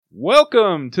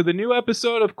Welcome to the new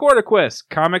episode of Quarter Quest,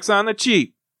 Comics on the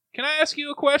Cheap. Can I ask you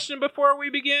a question before we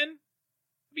begin?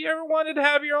 Have you ever wanted to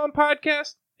have your own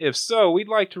podcast? If so, we'd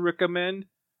like to recommend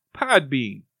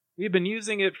Podbean. We've been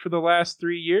using it for the last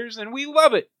 3 years, and we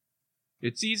love it.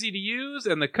 It's easy to use,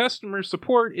 and the customer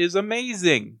support is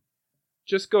amazing.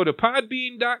 Just go to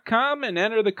podbean.com and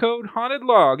enter the code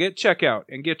HauntedLog at checkout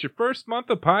and get your first month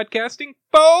of podcasting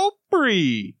for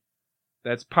free.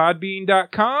 That's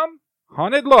podbean.com.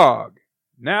 Haunted Log.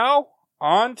 Now,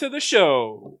 on to the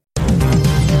show.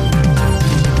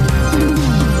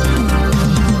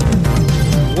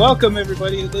 Welcome,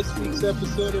 everybody, to this week's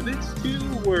episode of It's Too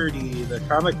Wordy, the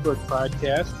comic book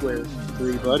podcast where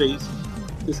three buddies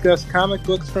discuss comic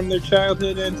books from their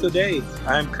childhood and today.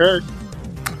 I'm Kirk.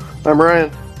 I'm Ryan.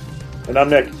 And I'm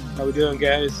Nick. How we doing,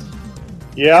 guys?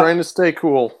 Yeah. Trying to stay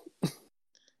cool.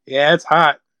 Yeah, it's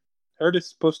hot. Heard it's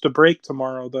supposed to break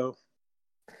tomorrow, though.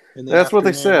 That's what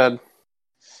they said.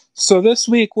 So this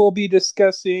week we'll be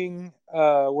discussing,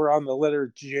 we're on the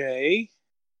letter J.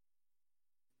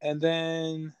 And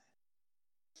then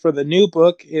for the new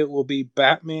book, it will be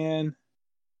Batman,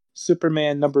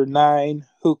 Superman number 9,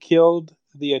 Who Killed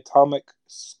the Atomic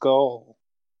Skull.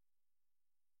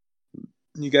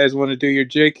 You guys want to do your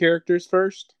J characters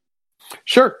first?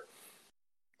 Sure.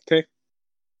 Okay.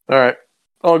 All right.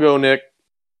 I'll go, Nick.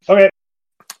 Okay.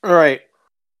 All right.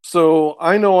 So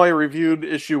I know I reviewed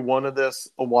issue 1 of this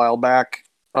a while back.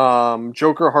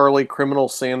 Joker Harley Criminal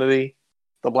Sanity,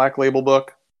 the Black Label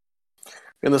book.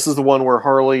 And this is the one where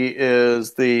Harley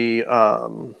is the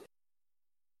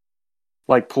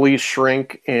police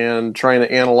shrink and trying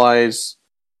to analyze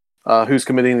who's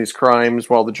committing these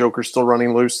crimes while the Joker's still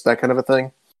running loose, that kind of a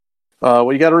thing. What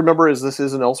you got to remember is this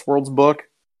is an Elseworlds book.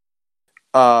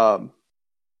 And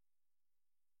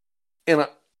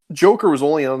Joker was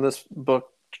only on this book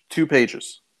 2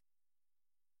 pages.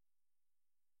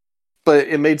 But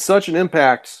it made such an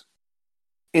impact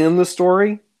in the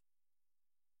story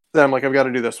that I'm like, I've got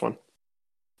to do this one.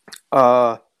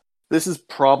 This is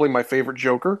probably my favorite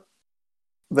Joker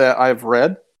that I've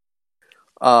read.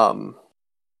 The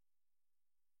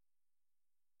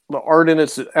art in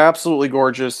it's absolutely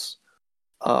gorgeous.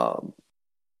 And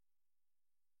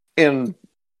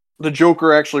the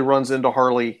Joker actually runs into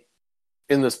Harley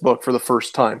in this book for the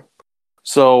first time.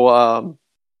 So,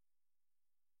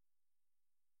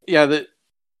 the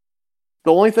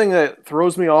only thing that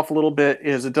throws me off a little bit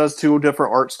is it does 2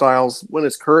 different art styles. When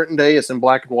it's current day, it's in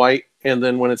black and white, and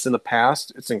then when it's in the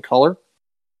past, it's in color.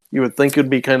 You would think it would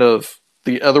be kind of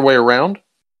the other way around.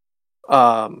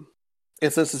 And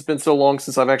since it's been so long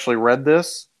since I've actually read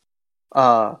this,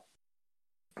 with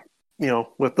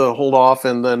the hold off,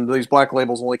 and then these black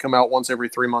labels only come out once every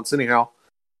 3 months anyhow,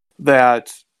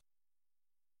 that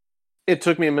it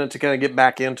took me a minute to kind of get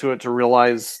back into it to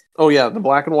realize, oh yeah, the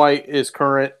black and white is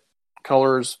current,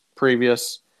 colors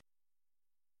previous.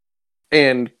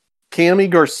 And Cami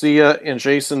Garcia and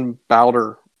Jason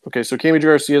Bowder. Okay, so Cami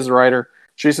Garcia is the writer.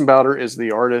 Jason Bowder is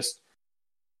the artist.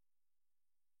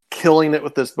 Killing it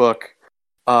with this book.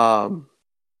 And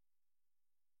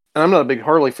I'm not a big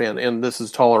Harley fan, and this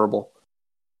is tolerable.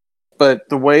 But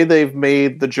the way they've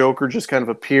made the Joker just kind of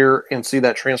appear and see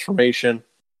that transformation,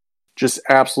 just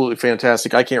absolutely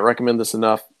fantastic. I can't recommend this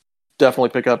enough.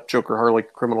 Definitely pick up Joker Harley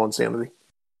Criminal Insanity.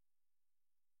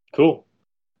 Cool.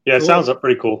 Yeah, it sounds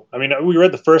pretty cool. I mean, we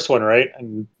read the first one, right?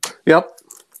 And yep.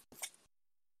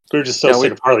 We were just so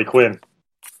sick of Harley Quinn.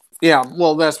 Yeah,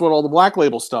 well, that's what all the Black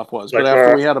Label stuff was. But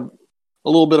after we had a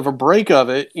little bit of a break of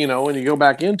it, and you go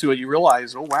back into it, you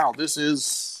realize, oh wow, this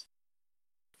is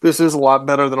a lot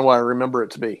better than what I remember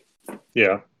it to be.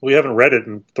 Yeah, we haven't read it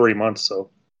in 3 months, so.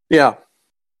 Yeah.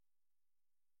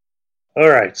 All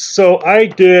right, so I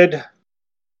did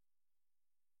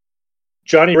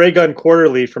Johnny Raygun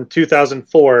Quarterly from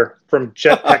 2004 from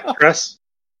Jetpack Press.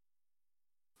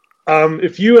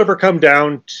 If you ever come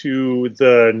down to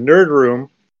the Nerd Room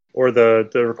or the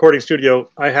recording studio,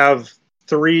 I have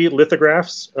 3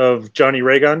 lithographs of Johnny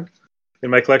Raygun in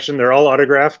my collection. They're all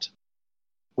autographed,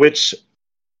 which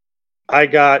I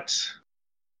got.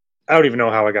 I don't even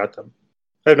know how I got them.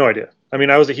 I have no idea. I mean,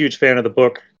 I was a huge fan of the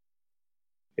book,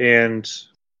 and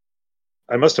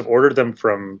I must have ordered them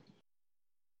from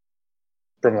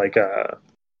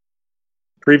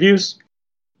previews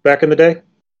back in the day.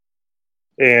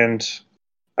 And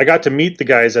I got to meet the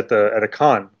guys at a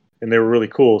con, and they were really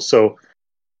cool. So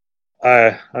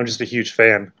I'm just a huge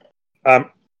fan.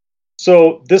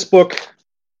 So this book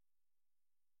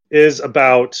is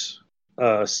about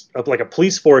a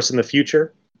police force in the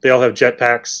future. They all have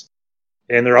jetpacks,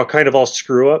 and they're all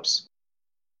screw ups.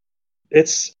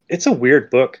 It's a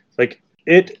weird book. Like,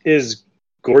 it is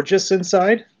gorgeous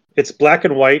inside. It's black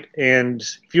and white, and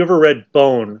if you ever read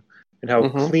Bone and how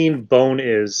clean Bone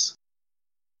is,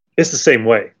 it's the same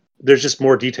way. There's just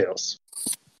more details.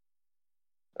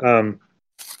 This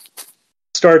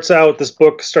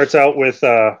book starts out with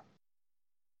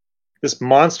this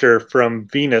monster from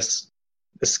Venus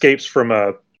escapes from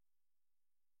a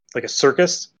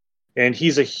circus, and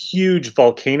he's a huge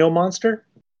volcano monster.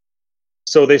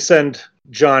 So they send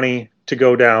Johnny to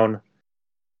go down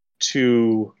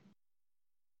to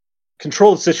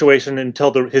control the situation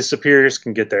until his superiors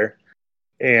can get there.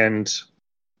 And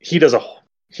he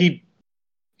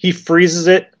freezes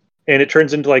it, and it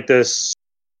turns into like this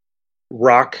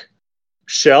rock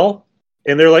shell.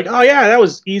 And they're like, oh yeah, that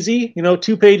was easy.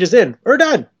 2 pages in, we're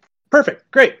done. Perfect.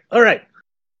 Great. All right.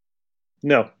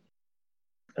 No.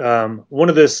 One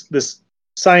of this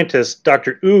scientist,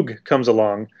 Dr. Oog, comes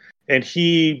along, and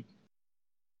he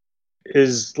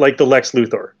is like the Lex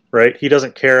Luthor, right? He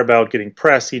doesn't care about getting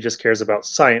press. He just cares about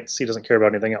science. He doesn't care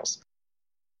about anything else.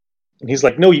 And he's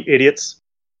like, no, you idiots.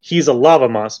 He's a lava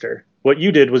monster. What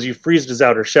you did was you freezed his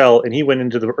outer shell, and he went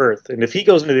into the earth. And if he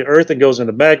goes into the earth and goes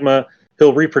into magma,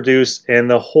 he'll reproduce, and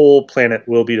the whole planet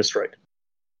will be destroyed.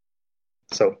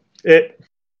 So,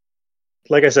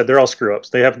 like I said, they're all screw-ups.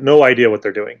 They have no idea what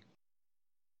they're doing.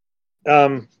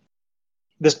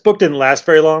 This book didn't last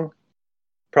very long.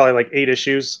 Probably like 8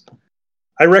 issues.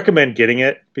 I recommend getting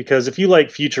it, because if you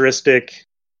like futuristic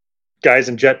guys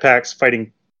in jetpacks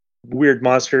fighting weird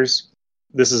monsters,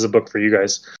 this is a book for you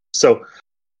guys. So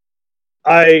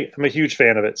I am a huge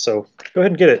fan of it, so go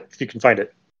ahead and get it if you can find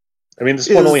it. I mean, this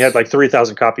one only had like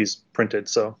 3,000 copies printed,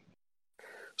 so.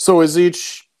 So is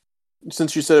each,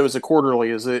 since you said it was a quarterly,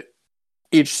 is it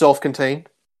each self-contained?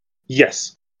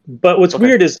 Yes. But what's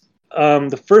weird is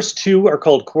the first 2 are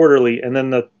called quarterly, and then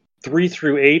the 3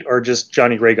 through 8 are just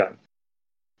Johnny Raygun.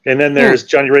 And then there's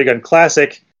Johnny Raygun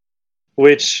Classic,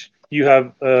 which you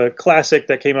have a classic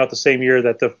that came out the same year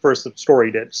that the first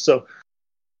story did. So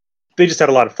they just had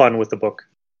a lot of fun with the book.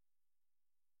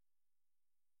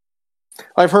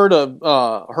 I've heard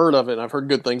of it. I've heard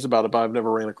good things about it, but I've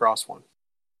never ran across one.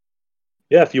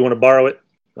 Yeah, if you want to borrow it,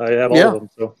 I have all of them.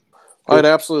 So cool. I'd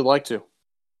absolutely like to.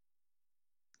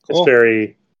 It's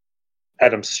very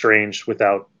Adam Strange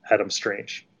without Adam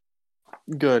Strange.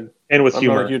 Good. And with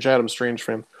humor. I'm not a huge Adam Strange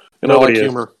fan. And I like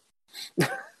humor.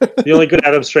 The only good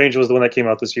Adam Strange was the one that came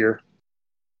out this year.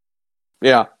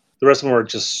 Yeah. The rest of them are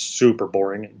just super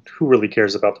boring. And who really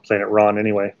cares about the planet Ron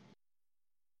anyway?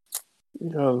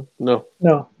 No. Even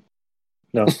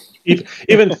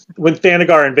when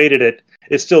Thanagar invaded it,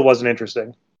 it still wasn't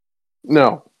interesting.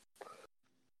 No.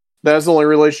 That's the only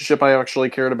relationship I actually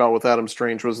cared about with Adam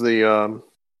Strange was the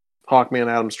Hawkman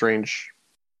Adam Strange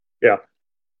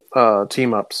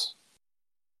team-ups.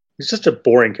 He's just a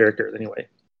boring character anyway.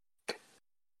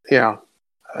 Yeah.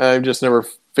 I've just never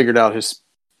figured out his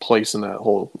place in that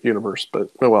whole universe,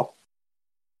 but oh well.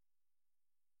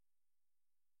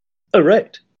 All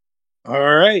right.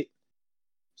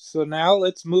 So now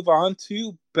let's move on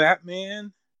to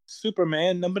Batman,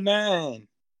 Superman number 9.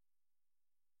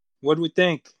 What do we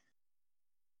think?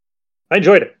 I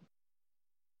enjoyed it.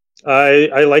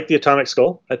 I like the Atomic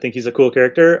Skull. I think he's a cool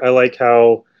character. I like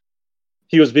how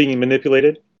he was being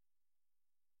manipulated.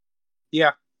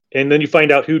 Yeah. And then you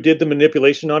find out who did the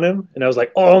manipulation on him, and I was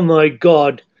like, oh my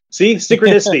god. See?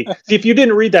 Synchronicity. See, if you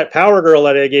didn't read that Power Girl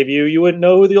that I gave you, you wouldn't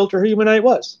know who the Ultra Humanite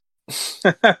was.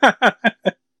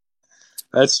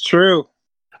 That's true.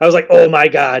 I was like, oh my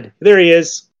god, there he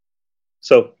is.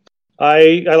 So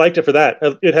I liked it for that.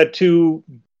 It had 2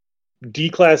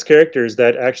 D-class characters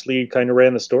that actually kind of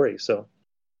ran the story. So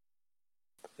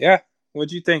yeah.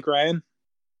 What'd you think, Ryan?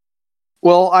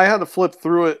 Well, I had to flip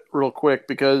through it real quick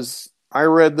because I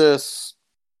read this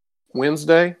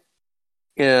Wednesday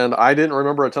and I didn't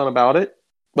remember a ton about it.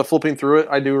 But flipping through it,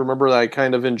 I do remember that I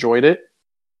kind of enjoyed it.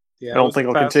 Yeah, I don't think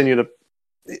I'll continue to.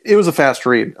 It was a fast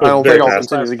read. I don't very think I'll fast.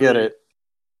 continue to get it.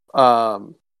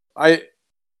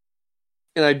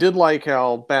 I did like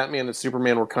how Batman and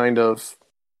Superman were kind of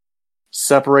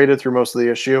separated through most of the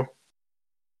issue.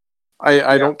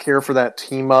 I don't care for that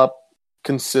team up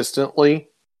consistently.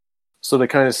 So to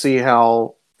kind of see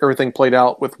how everything played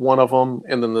out with one of them,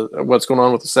 and then what's going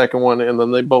on with the second one, and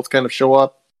then they both kind of show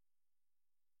up.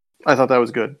 I thought that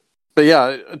was good. But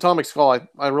yeah, Atomic Skull,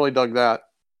 I really dug that.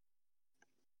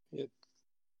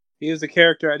 He is a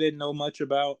character I didn't know much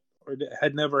about or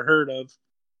had never heard of.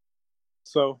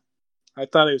 So I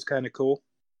thought it was kind of cool.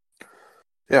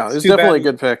 Yeah, it's definitely a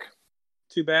good pick.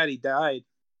 Too bad he died.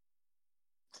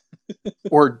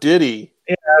 Or did he?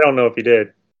 Yeah, I don't know if he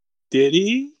did. Did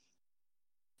he?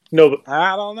 No, but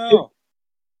I don't know.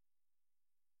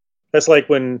 That's like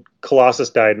when Colossus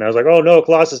died, and I was like, "Oh no,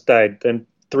 Colossus died." Then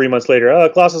 3 months later, "Oh,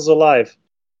 Colossus is alive."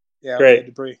 Yeah,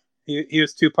 Great. He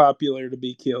was too popular to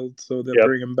be killed, so they'll Yep.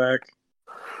 bring him back.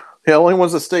 Yeah, the only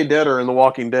ones that stay dead are in The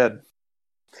Walking Dead.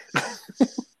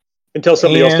 Until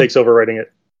somebody else takes over writing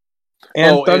it.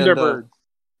 And Oh, Thunderbird.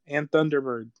 And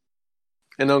Thunderbird.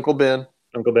 And Uncle Ben.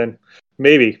 Uncle Ben.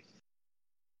 Maybe.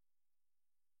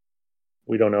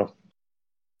 We don't know.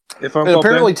 If And Uncle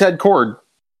apparently Ben, Ted Cord.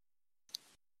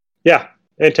 Yeah,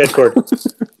 and Ted Cord.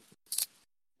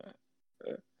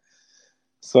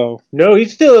 so No,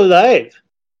 he's still alive.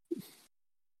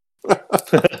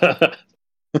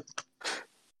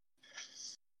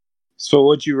 so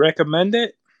would you recommend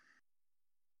it?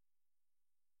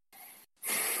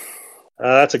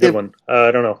 That's a good one.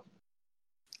 I don't know.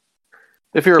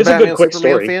 If you're a It's a good, Batman quick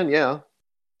Superman story. fan, yeah.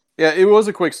 Yeah, it was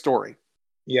a quick story.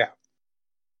 Yeah.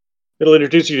 It'll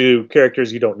introduce you to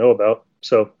characters you don't know about.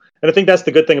 So, and I think that's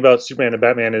the good thing about Superman and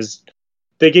Batman is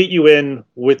they get you in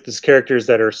with these characters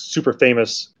that are super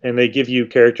famous, and they give you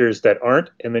characters that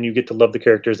aren't, and then you get to love the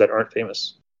characters that aren't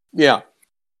famous. Yeah.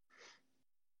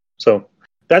 So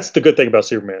that's the good thing about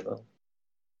Superman, though.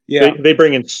 Yeah. They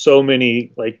bring in so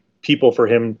many like people for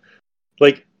him.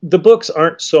 Like the books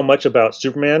aren't so much about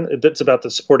Superman; it's about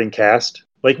the supporting cast.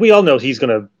 Like we all know he's going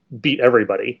to beat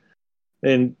everybody,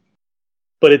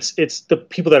 but it's the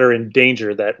people that are in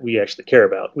danger that we actually care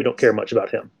about. We don't care much about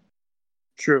him.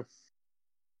 True.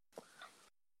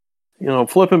 You know,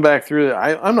 flipping back through it,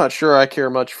 I'm not sure I care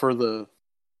much for the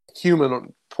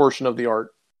human portion of the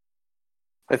art.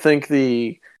 I think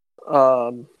the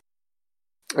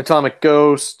Atomic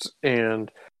Ghost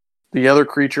and the other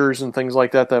creatures and things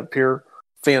like that appear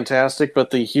fantastic, but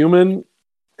the human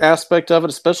aspect of it,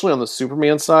 especially on the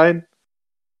Superman side,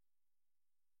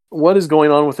 what is going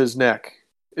on with his neck?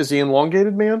 Is he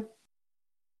elongated, man?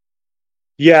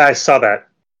 Yeah, I saw that.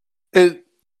 It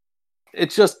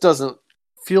just doesn't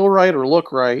feel right or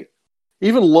look right.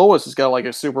 Even Lois has got like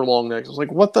a super long neck. I was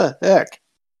like, what the heck?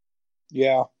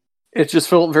 Yeah. It just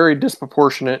felt very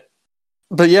disproportionate.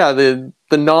 But yeah, the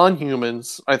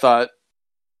non-humans, I thought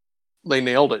they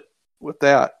nailed it with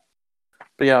that.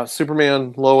 But yeah,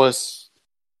 Superman, Lois,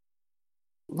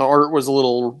 the art was a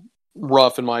little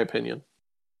rough in my opinion.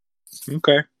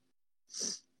 Okay.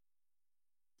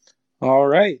 All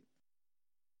right.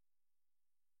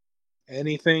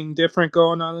 Anything different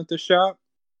going on at the shop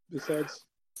besides?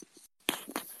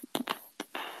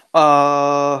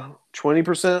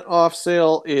 20% off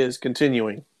sale is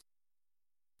continuing.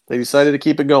 They decided to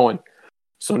keep it going.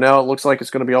 So now it looks like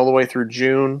it's going to be all the way through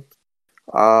June.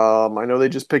 I know they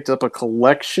just picked up a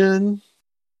collection.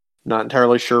 Not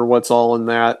entirely sure what's all in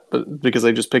that, but because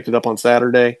they just picked it up on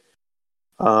Saturday.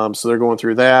 So they're going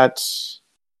through that.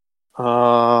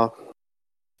 Yeah,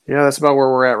 that's about where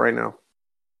we're at right now.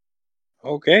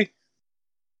 Okay.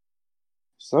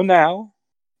 So now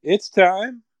it's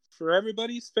time for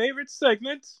everybody's favorite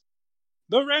segment,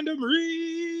 the random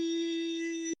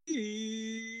reads.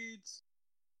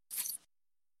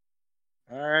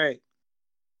 All right.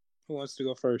 Who wants to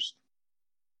go first?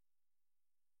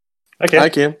 Okay. I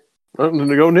can.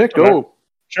 Go, Nick. Go. Okay.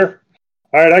 Sure.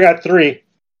 All right, I got 3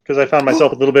 because I found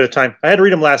myself a little bit of time. I had to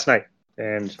read them last night,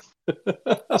 and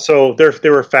so they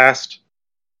were fast.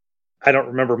 I don't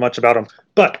remember much about them.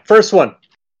 But first one,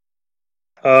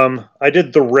 I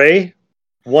did The Ray,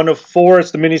 1 of 4.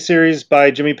 It's the miniseries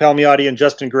by Jimmy Palmiotti and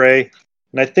Justin Gray,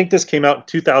 and I think this came out in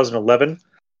 2011.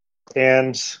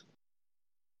 And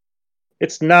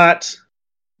it's not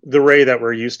the Ray that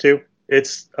we're used to.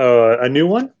 It's a new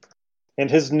one, and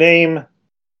his name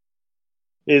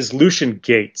is Lucian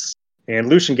Gates. And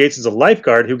Lucian Gates is a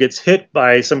lifeguard who gets hit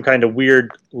by some kind of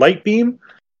weird light beam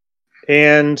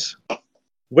and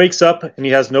wakes up, and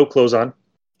he has no clothes on.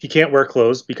 He can't wear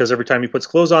clothes because every time he puts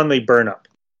clothes on, they burn up.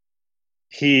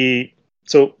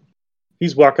 So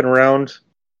he's walking around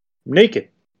naked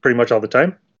pretty much all the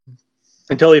time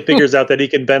until he figures out that he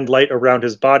can bend light around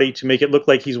his body to make it look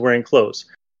like he's wearing clothes.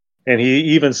 And he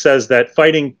even says that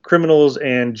fighting criminals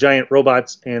and giant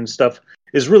robots and stuff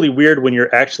is really weird when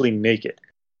you're actually naked.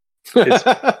 So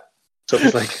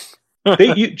he's like,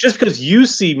 just because you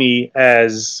see me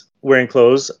as wearing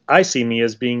clothes, I see me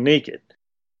as being naked.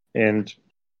 And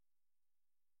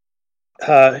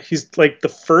he's like the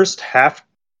first half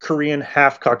Korean,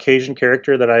 half Caucasian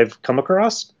character that I've come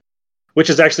across, which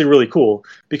is actually really cool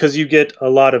because you get a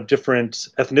lot of different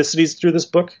ethnicities through this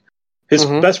book. His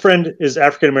best friend is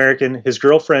African American, his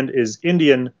girlfriend is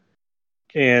Indian,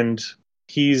 and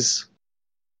he's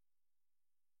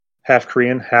half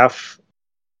Korean, half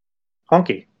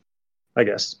honky, I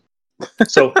guess.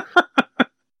 So,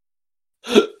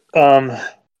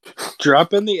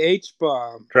 Dropping the H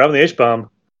bomb. Dropping the H bomb.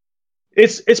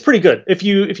 It's pretty good. If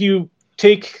you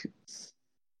take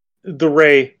the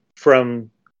ray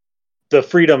from the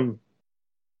Freedom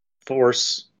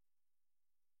Force,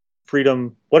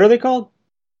 what are they called?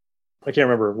 I can't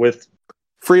remember. With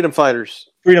Freedom Fighters.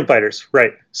 Freedom Fighters,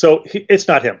 right. So it's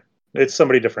not him. It's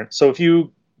somebody different. So if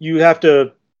you have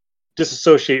to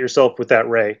disassociate yourself with that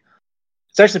ray,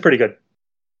 it's actually pretty good.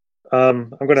 I'm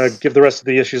going to give the rest of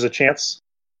the issues a chance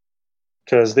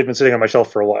because they've been sitting on my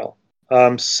shelf for a while.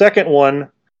 Second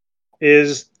one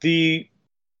is the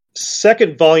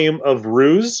second volume of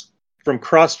Ruse from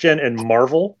CrossGen and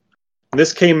Marvel.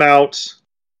 This came out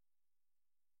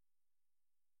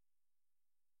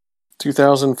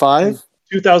 2005?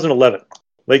 2011.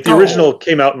 Like the original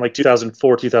came out in like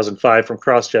 2004, 2005 from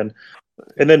CrossGen.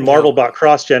 And then Marvel bought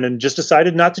CrossGen and just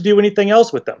decided not to do anything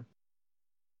else with them.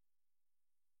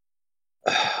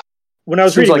 When I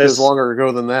was reading this, this, it was longer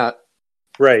ago than that.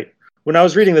 Right. When I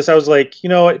was reading this, I was like,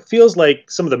 it feels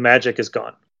like some of the magic is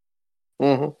gone.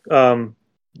 Mm-hmm.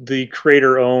 The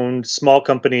creator-owned small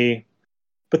company,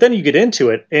 but then you get into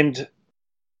it, and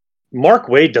Mark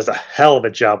Waid does a hell of a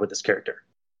job with this character.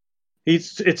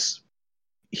 He's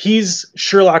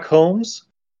Sherlock Holmes,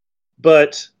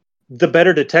 but the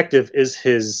better detective is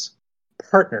his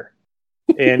partner,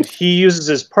 and he uses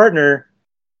his partner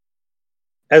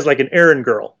as like an errand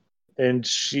girl, and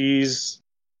she's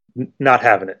not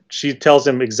having it. She tells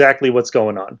him exactly what's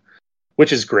going on,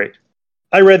 which is great.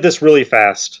 I read this really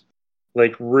fast,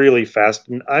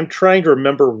 and I'm trying to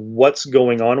remember what's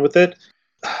going on with it.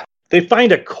 They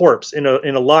find a corpse in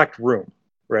a locked room,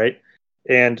 right?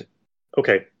 And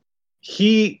okay,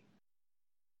 he's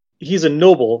a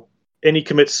noble and he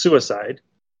commits suicide.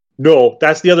 No,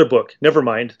 that's the other book. Never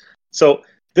mind. So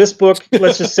this book,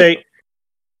 let's just say,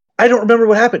 I don't remember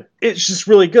what happened. It's just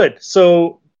really good.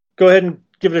 So go ahead and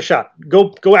give it a shot. Go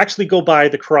buy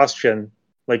the CrossGen,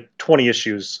 like 20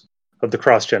 issues of the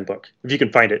CrossGen book, if you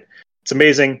can find it. It's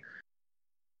amazing.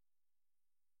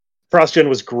 CrossGen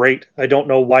was great. I don't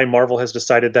know why Marvel has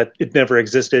decided that it never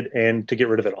existed and to get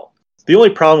rid of it all. The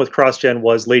only problem with CrossGen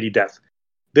was Lady Death.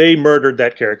 They murdered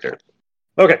that character.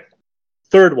 Okay,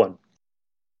 third one.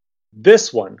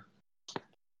 This one.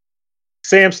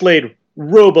 Sam Slade,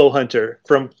 Robo Hunter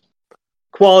from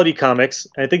Quality Comics.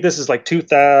 I think this is like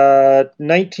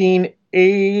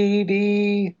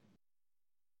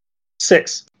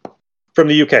 1986 from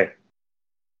the UK.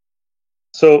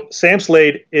 So Sam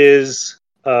Slade is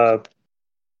I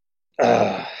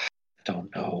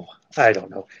don't know,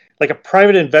 like a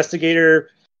private investigator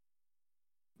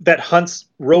that hunts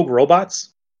rogue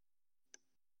robots,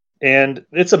 and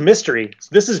it's a mystery.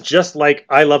 This is just like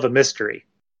I Love a Mystery.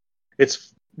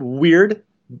 It's weird,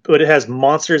 but it has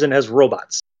monsters and has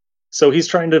robots. So he's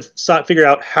trying to figure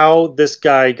out how this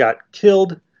guy got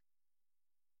killed.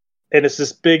 And it's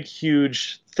this big,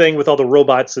 huge thing with all the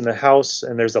robots in the house.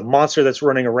 And there's a monster that's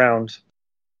running around.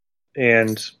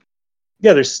 And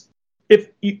yeah, if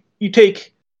you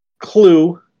take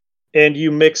Clue and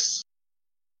you mix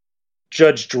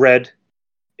Judge Dredd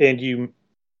and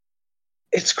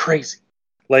it's crazy.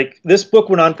 Like, this book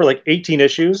went on for like 18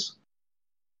 issues.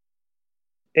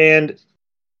 And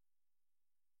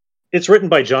it's written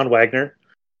by John Wagner.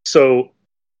 So,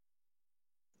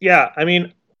 yeah, I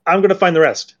mean, I'm going to find the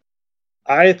rest.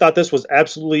 I thought this was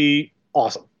absolutely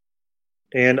awesome.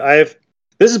 And this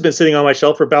has been sitting on my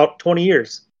shelf for about 20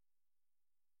 years.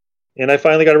 And I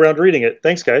finally got around to reading it.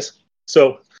 Thanks, guys.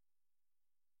 So,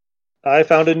 I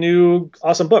found a new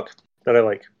awesome book that I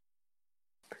like.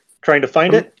 Trying to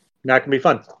find it, not going to be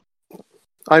fun.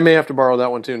 I may have to borrow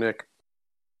that one too, Nick.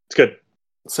 It's good.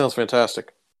 It sounds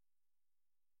fantastic.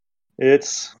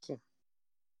 It's...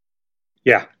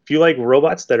 Yeah, if you like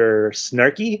robots that are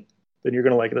snarky, then you're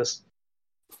going to like this.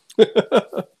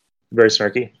 Very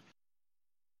snarky.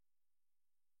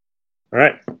 All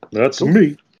right, that's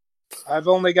me. I've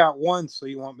only got one, so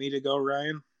you want me to go,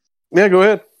 Ryan? Yeah, go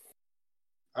ahead.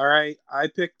 All right, I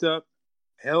picked up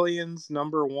Hellions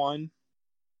 #1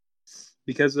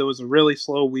 because it was a really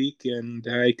slow week and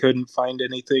I couldn't find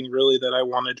anything really that I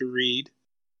wanted to read.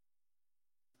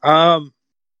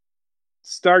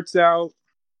 Starts out,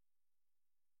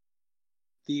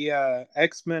 the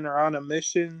X-Men are on a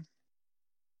mission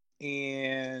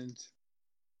and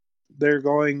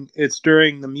it's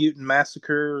during the Mutant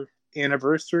Massacre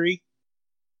anniversary,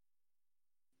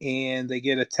 and they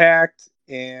get attacked,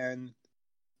 and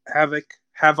Havoc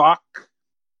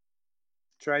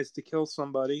tries to kill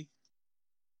somebody,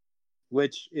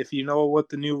 which, if you know what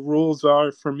the new rules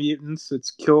are for mutants,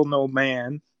 it's kill no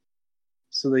man,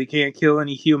 so they can't kill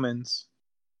any humans.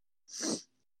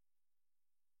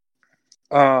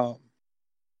 Um,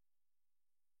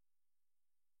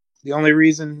 the only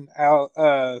reason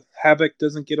Havoc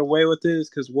doesn't get away with it is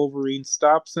because Wolverine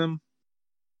stops him.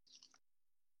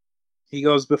 He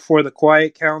goes before the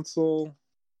Quiet Council.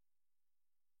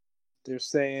 They're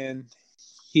saying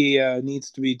he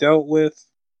needs to be dealt with.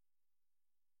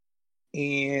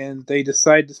 And they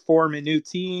decide to form a new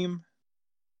team.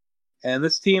 And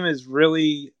this team is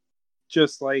really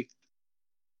just like,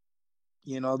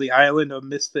 the island of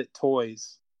misfit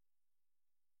toys.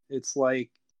 It's like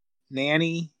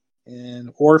Nanny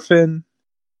and Orphan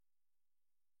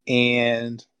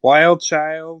and Wild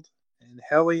Child and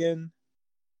Hellion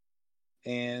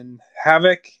and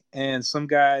Havoc and some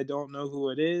guy I don't know who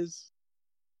it is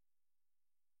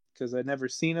because I've never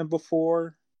seen him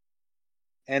before.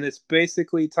 And it's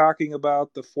basically talking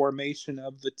about the formation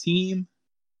of the team.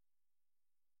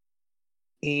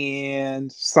 And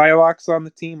Psylocke's on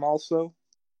the team also.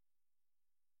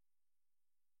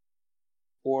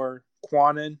 Or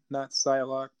Quanon, not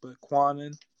Psylocke, but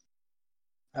Quanon.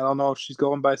 I don't know if she's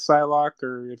going by Psylocke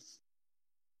or if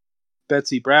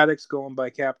Betsy Braddock's going by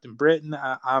Captain Britain.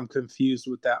 I'm confused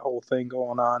with that whole thing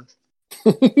going on.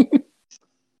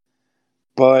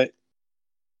 But,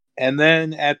 and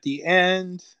then at the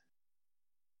end,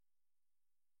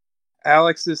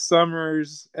 Alex's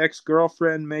Summers'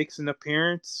 ex-girlfriend makes an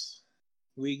appearance.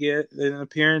 We get an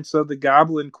appearance of the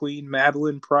Goblin Queen,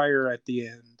 Madeline Pryor, at the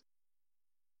end.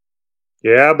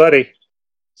 Yeah, buddy.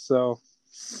 So,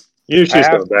 You she's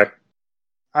coming back.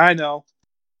 I know.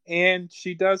 And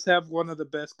she does have one of the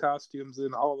best costumes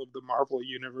in all of the Marvel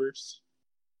Universe.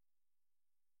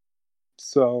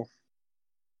 So,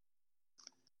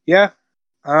 yeah.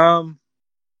 I'm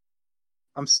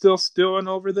still stewing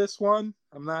over this one.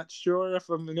 I'm not sure if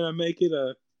I'm going to make it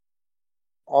a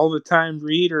all the time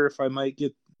read or if I might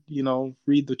get,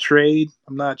 read the trade.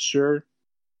 I'm not sure.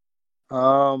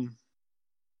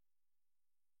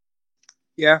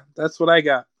 Yeah, that's what I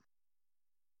got.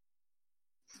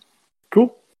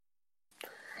 Cool.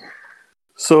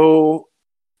 So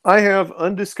I have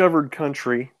Undiscovered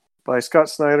Country by Scott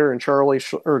Snyder and Charles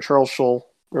Soule.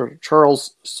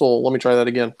 Let me try that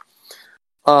again.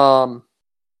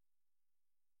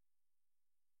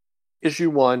 Issue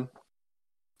 1.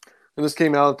 And this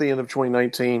came out at the end of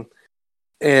 2019.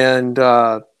 And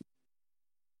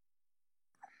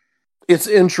it's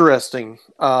interesting.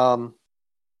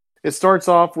 It starts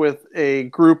off with a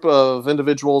group of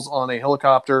individuals on a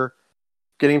helicopter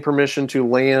getting permission to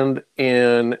land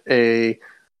in a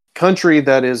country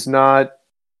that is not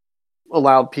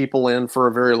allowed people in for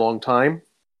a very long time.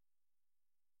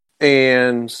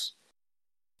 And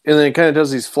then it kind of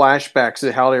does these flashbacks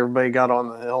at how everybody got on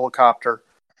the helicopter.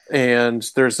 And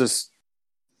there's this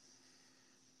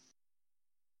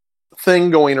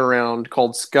thing going around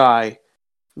called Sky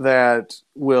that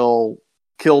will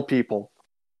kill people.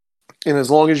 And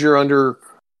as long as you're under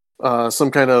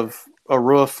some kind of a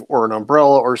roof or an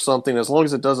umbrella or something, as long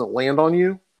as it doesn't land on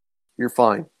you, you're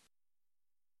fine.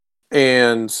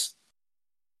 And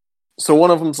so one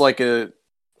of them's like a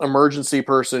emergency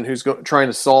person who's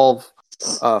trying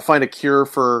to find a cure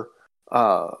for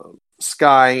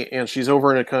Sky, and she's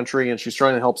over in a country and she's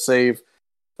trying to help save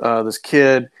this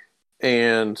kid,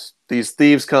 and these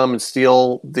thieves come and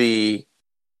steal the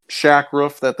shack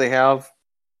roof that they have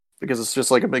because it's just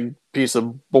like a big piece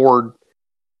of board.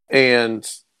 And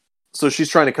so she's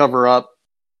trying to cover up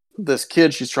this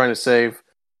kid she's trying to save,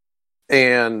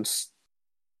 and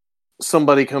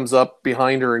somebody comes up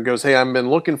behind her and goes, "Hey, I've been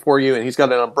looking for you," and he's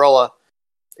got an umbrella,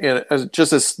 and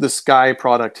just as the Sky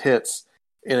product hits,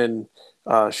 and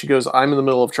she goes, "I'm in the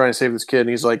middle of trying to save this kid," and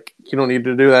he's like, "You don't need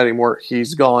to do that anymore,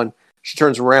 he's gone." She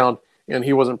turns around and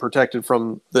he wasn't protected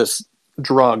from this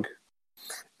drug,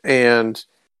 and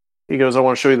he goes, "I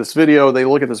want to show you this video." They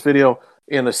look at this video,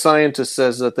 and the scientist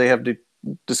says that they have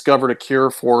discovered a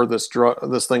cure for this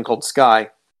thing called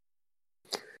Sky.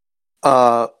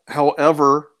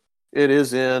 However, it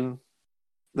is in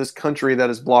this country that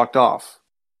is blocked off,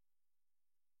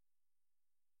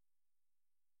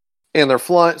 and they're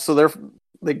flying. So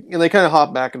they kind of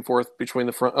hop back and forth between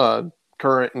the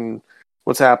current and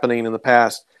what's happening in the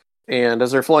past. And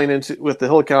as they're flying with the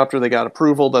helicopter, they got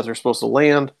approval that they're supposed to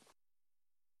land,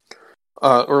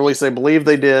 or at least they believe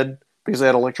they did, because they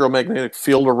had an electromagnetic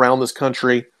field around this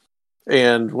country.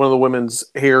 And one of the women's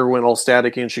hair went all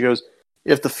staticky, and she goes,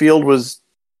 "If the field was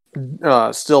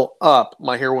still up,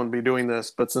 my hair wouldn't be doing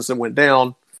this. But since it went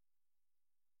down,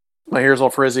 my hair's all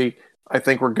frizzy. I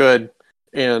think we're good."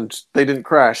 And they didn't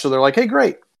crash. So they're like, "Hey,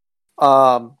 great."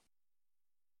 As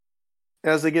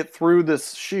they get through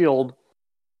this shield,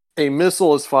 a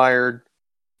missile is fired,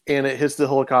 and it hits the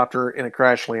helicopter, and it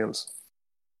crash lands.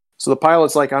 So the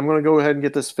pilot's like, I'm going to go ahead and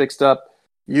get this fixed up.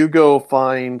 You go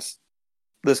find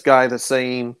this guy that's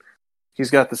saying he's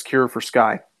got this cure for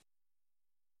Sky.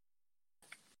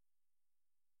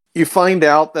 You find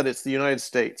out that it's the United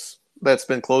States that's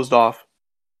been closed off,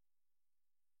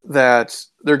 that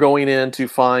they're going in to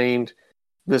find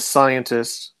this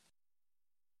scientist.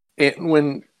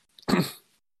 And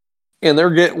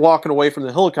they're walking away from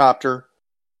the helicopter,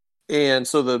 and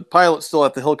so the pilot's still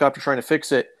at the helicopter trying to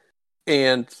fix it,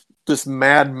 and this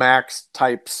Mad Max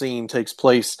type scene takes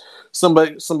place.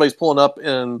 Somebody's pulling up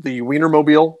in the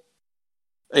Wienermobile,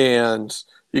 and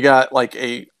you got like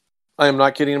I am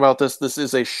not kidding about this. This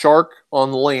is a shark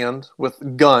on land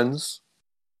with guns,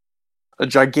 a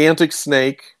gigantic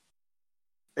snake,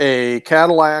 a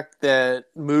Cadillac that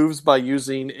moves by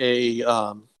using a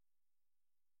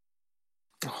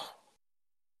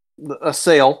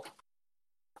sail,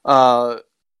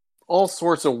 all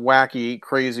sorts of wacky,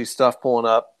 crazy stuff pulling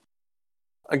up.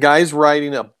 A guy's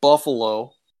riding a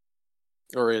buffalo,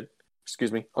 a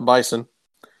bison,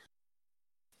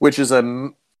 which is a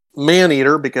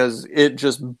man-eater because it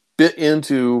just bit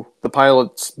into the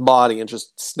pilot's body and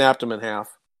just snapped him in half.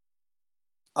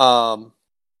 And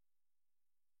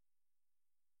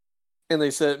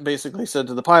they basically said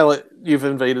to the pilot, "You've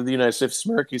invaded the United States of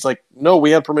America." He's like, "No,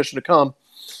 we have permission to come."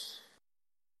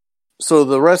 So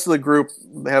the rest of the group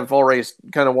have already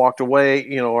kind of walked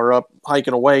away, are up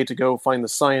hiking away to go find the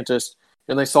scientist,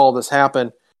 and they saw this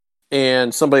happen.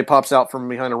 And somebody pops out from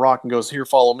behind a rock and goes, "Here,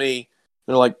 follow me." And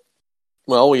they're like,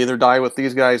 "Well, we either die with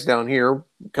these guys down here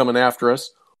coming after us,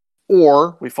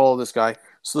 or we follow this guy."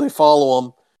 So they follow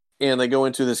him, and they go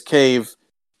into this cave,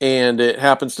 and it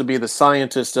happens to be the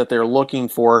scientist that they're looking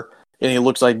for, and he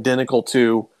looks identical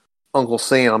to Uncle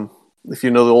Sam, if you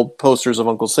know the old posters of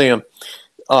Uncle Sam.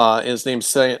 His name's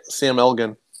Sam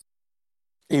Elgin.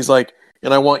 He's like,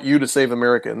 "And I want you to save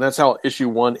America." And that's how issue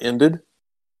 1 ended.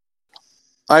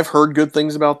 I've heard good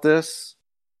things about this.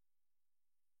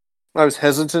 I was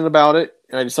hesitant about it,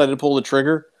 and I decided to pull the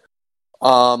trigger.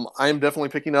 I'm definitely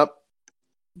picking up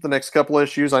the next couple of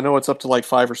issues. I know it's up to like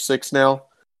 5 or 6 now.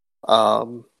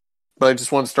 But I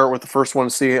just want to start with the first one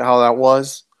to see how that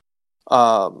was.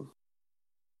 The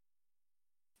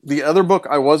other book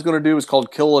I was going to do is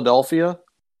called Philadelphia.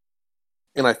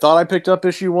 And I thought I picked up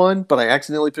issue 1, but I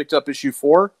accidentally picked up issue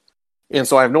 4. And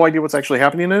so I have no idea what's actually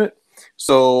happening in it.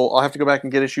 So I'll have to go back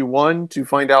and get issue 1 to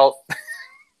find out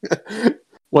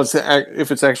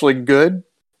if it's actually good.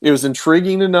 It was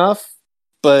intriguing enough,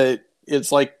 but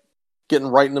it's like getting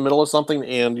right in the middle of something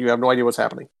and you have no idea what's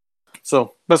happening.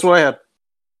 So that's what I had.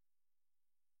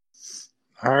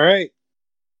 All right.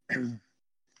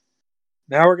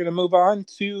 Now we're going to move on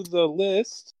to the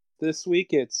list. This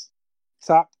week it's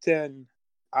top 10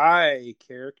 I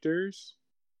characters.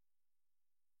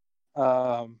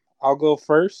 I'll go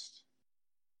first.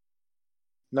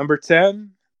 Number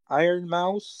 10, Iron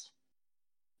Mouse.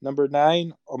 Number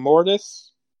 9,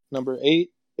 Immortus. Number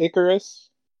 8, Icarus.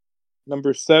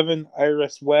 Number 7,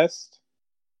 Iris West.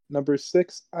 Number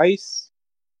 6, Ice.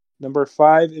 Number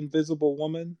 5, Invisible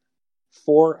Woman.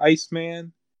 4,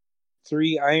 Iceman.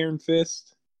 3, Iron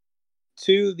Fist.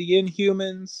 2, The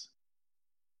Inhumans.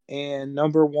 And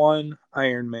number 1,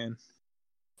 Iron Man.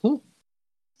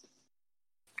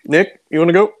 Nick, you want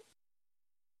to go?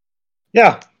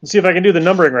 Yeah, let's see if I can do the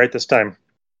numbering right this time.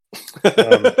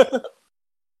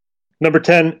 Number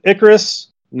 10,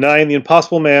 Icarus. 9, The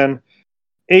Impossible Man.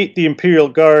 8, The Imperial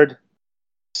Guard.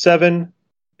 7,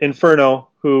 Inferno,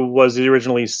 who was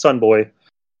originally Sunboy.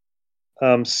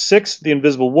 6, The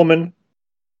Invisible Woman.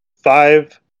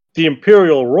 5, The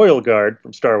Imperial Royal Guard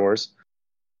from Star Wars.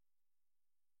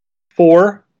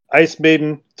 4, Ice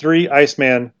Maiden. 3,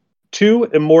 Iceman. 2,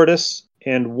 Immortus.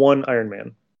 And 1, Iron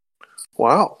Man.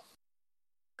 Wow.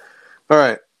 All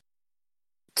right.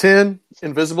 10,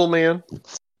 Invisible Man.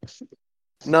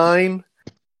 9,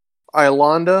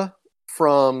 Yolanda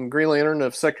from Green Lantern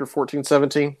of Sector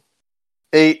 1417.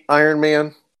 8, Iron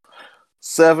Man.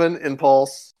 7,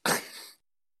 Impulse.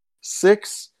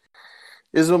 6,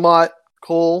 Ismamat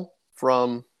Cole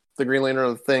from the Green Lantern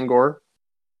of Thangor.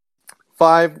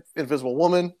 5, Invisible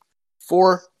Woman.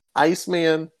 4,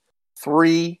 Iceman.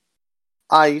 3,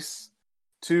 Ice.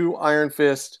 2, Iron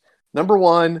Fist. Number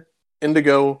 1,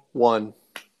 Indigo 1.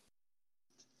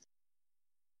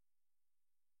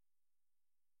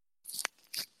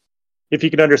 If you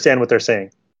can understand what they're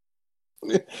saying.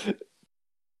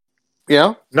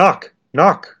 Yeah? Knock,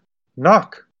 knock,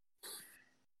 knock.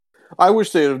 I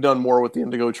wish they would have done more with the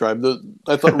Indigo Tribe.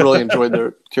 I really enjoyed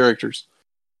their characters.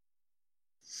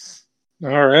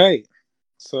 All right.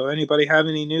 So anybody have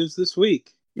any news this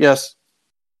week? Yes.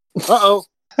 Uh-oh.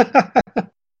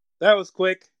 That was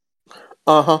quick.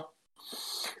 Uh-huh.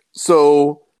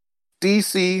 So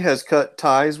DC has cut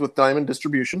ties with Diamond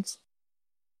Distributions.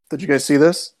 Did you guys see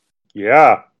this?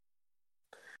 Yeah.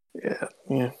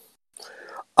 Yeah.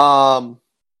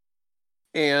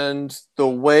 And the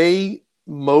way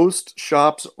most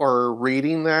shops are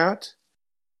reading that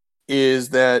is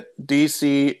that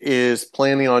DC is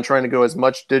planning on trying to go as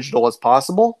much digital as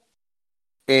possible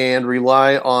and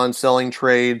rely on selling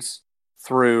trades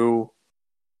through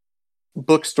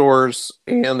bookstores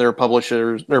and their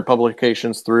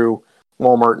publications through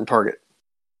Walmart and Target,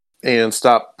 and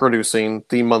stop producing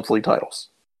the monthly titles.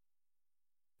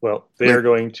 Well, they are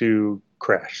going to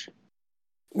crash.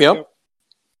 Yep.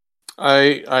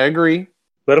 I agree.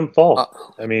 Let them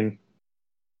fall. I mean,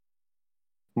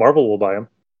 Marvel will buy them.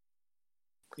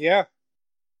 Yeah.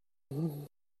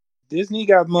 Disney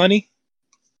got money.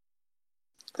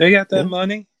 They got that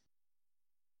money.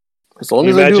 As long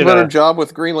as they do a better job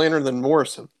with Green Lantern than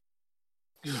Morrison.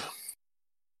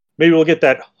 Maybe we'll get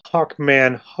that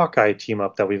Hawkman Hawkeye team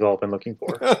up that we've all been looking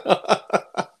for.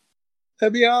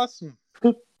 That'd be awesome.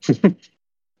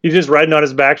 He's just riding on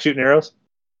his back shooting arrows?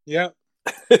 Yep.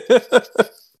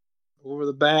 Over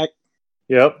the back.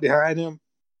 Yep. Behind him.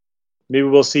 Maybe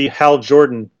we'll see Hal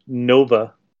Jordan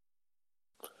Nova.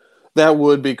 That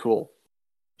would be cool.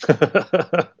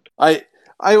 I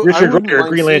Richard Rider,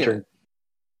 Green Lantern.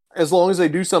 As long as they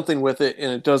do something with it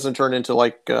and it doesn't turn into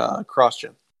like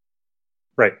cross-gen.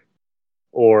 Right.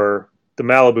 Or the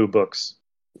Malibu books.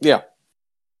 Yeah.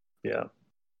 Yeah.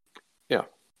 Yeah.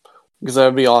 Because that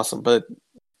would be awesome. But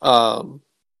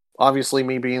obviously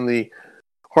me being the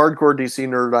hardcore DC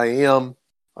nerd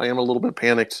I am a little bit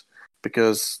panicked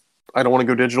because I don't want to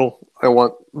go digital. I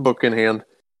want book in hand.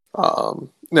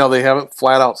 Now, they haven't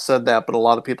flat out said that, but a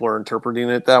lot of people are interpreting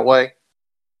it that way.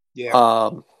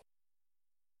 Yeah.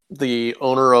 The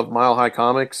owner of Mile High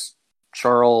Comics,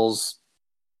 Charles,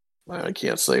 I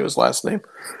can't say his last name.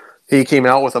 He came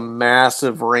out with a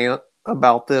massive rant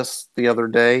about this the other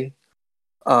day,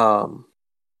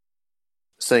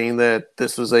 saying that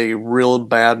this was a real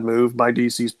bad move by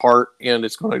DC's part, and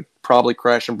it's going to probably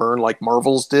crash and burn like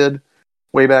Marvel's did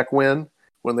way back when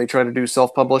they tried to do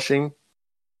self-publishing.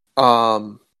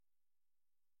 And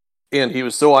he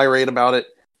was so irate about it,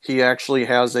 he actually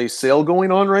has a sale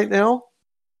going on right now.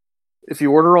 If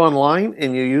you order online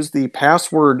and you use the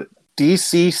password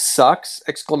DC sucks !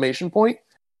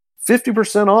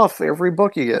 50% off every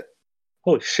book you get.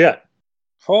 Holy shit.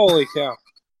 Holy cow.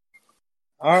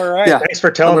 All right. Yeah. Thanks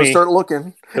for telling me. Start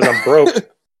looking. Because I'm broke.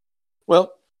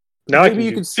 Well, now maybe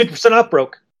you can 50% off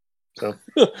broke. So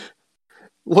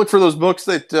look for those books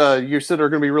that you said are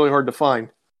going to be really hard to find.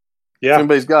 Yeah. If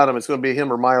anybody's got them, it's going to be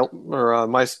him or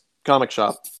my comic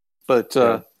shop.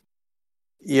 But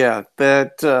yeah,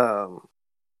 that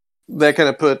kind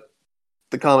of put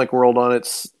the comic world on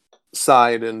its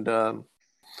side. And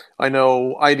I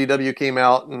know IDW came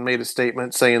out and made a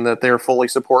statement saying that they're fully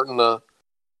supporting the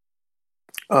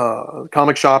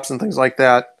comic shops and things like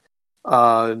that.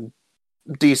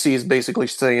 DC is basically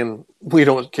saying we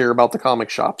don't care about the comic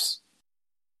shops.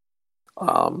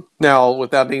 Now,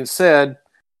 with that being said,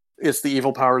 it's the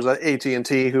evil powers at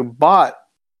AT&T who bought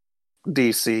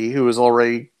DC, who is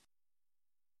already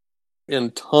in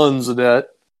tons of debt.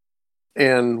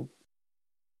 And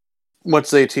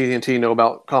what's AT&T know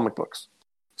about comic books?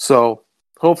 So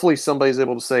hopefully somebody's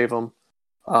able to save them,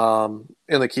 and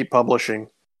they keep publishing.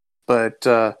 But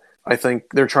I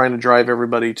think they're trying to drive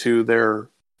everybody to their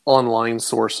online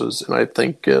sources, and I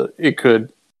think it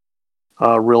could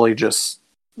really just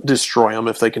destroy them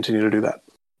if they continue to do that.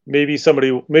 Maybe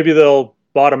they'll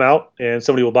bottom out and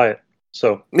somebody will buy it.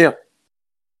 So yeah.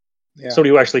 Somebody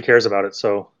who actually cares about it.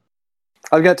 So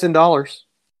I've got $10.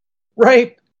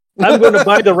 Right. I'm going to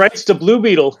buy the rights to Blue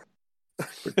Beetle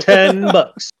for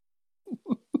 $10.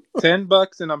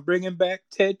 $10, and I'm bringing back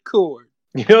Ted Kord.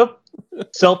 Yep.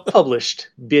 Self-published,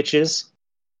 bitches.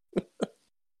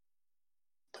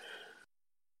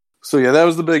 So yeah, that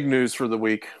was the big news for the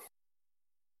week.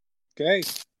 Okay.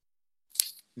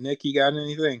 Nick, you got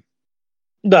anything?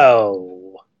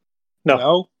 No.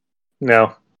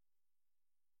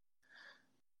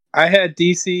 I had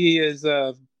DC as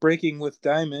breaking with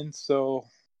Diamond, so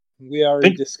we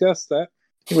already discussed that.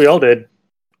 We all did,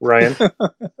 Ryan.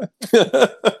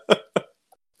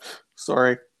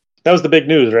 Sorry. That was the big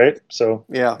news, right? So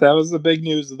yeah, that was the big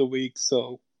news of the week.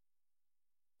 So,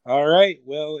 all right.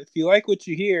 Well, if you like what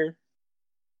you hear,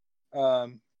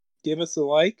 give us a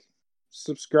like,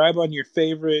 subscribe on your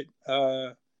favorite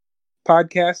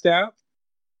podcast app,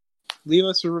 leave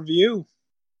us a review,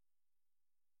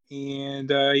 and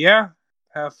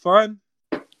have fun.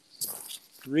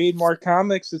 Read more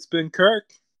comics. It's been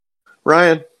Kirk.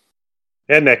 Ryan.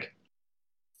 And Nick.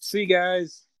 See you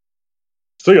guys.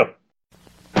 See ya.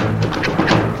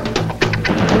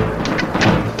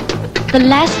 The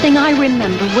last thing I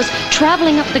remember was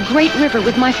traveling up the great river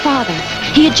with my father.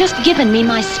 He had just given me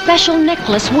my special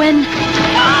necklace when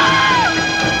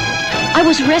I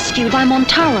was rescued by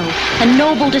Montaro, a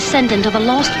noble descendant of a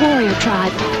lost warrior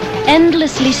tribe.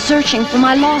 Endlessly searching for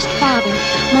my lost father,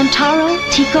 Montaro,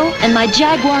 Tico, and my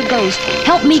jaguar ghost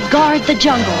helped me guard the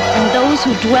jungle and those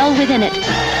who dwell within it.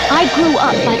 I grew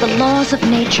up by the laws of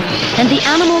nature, and the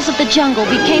animals of the jungle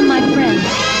became my friends.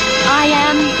 I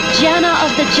am Janna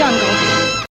of the Jungle.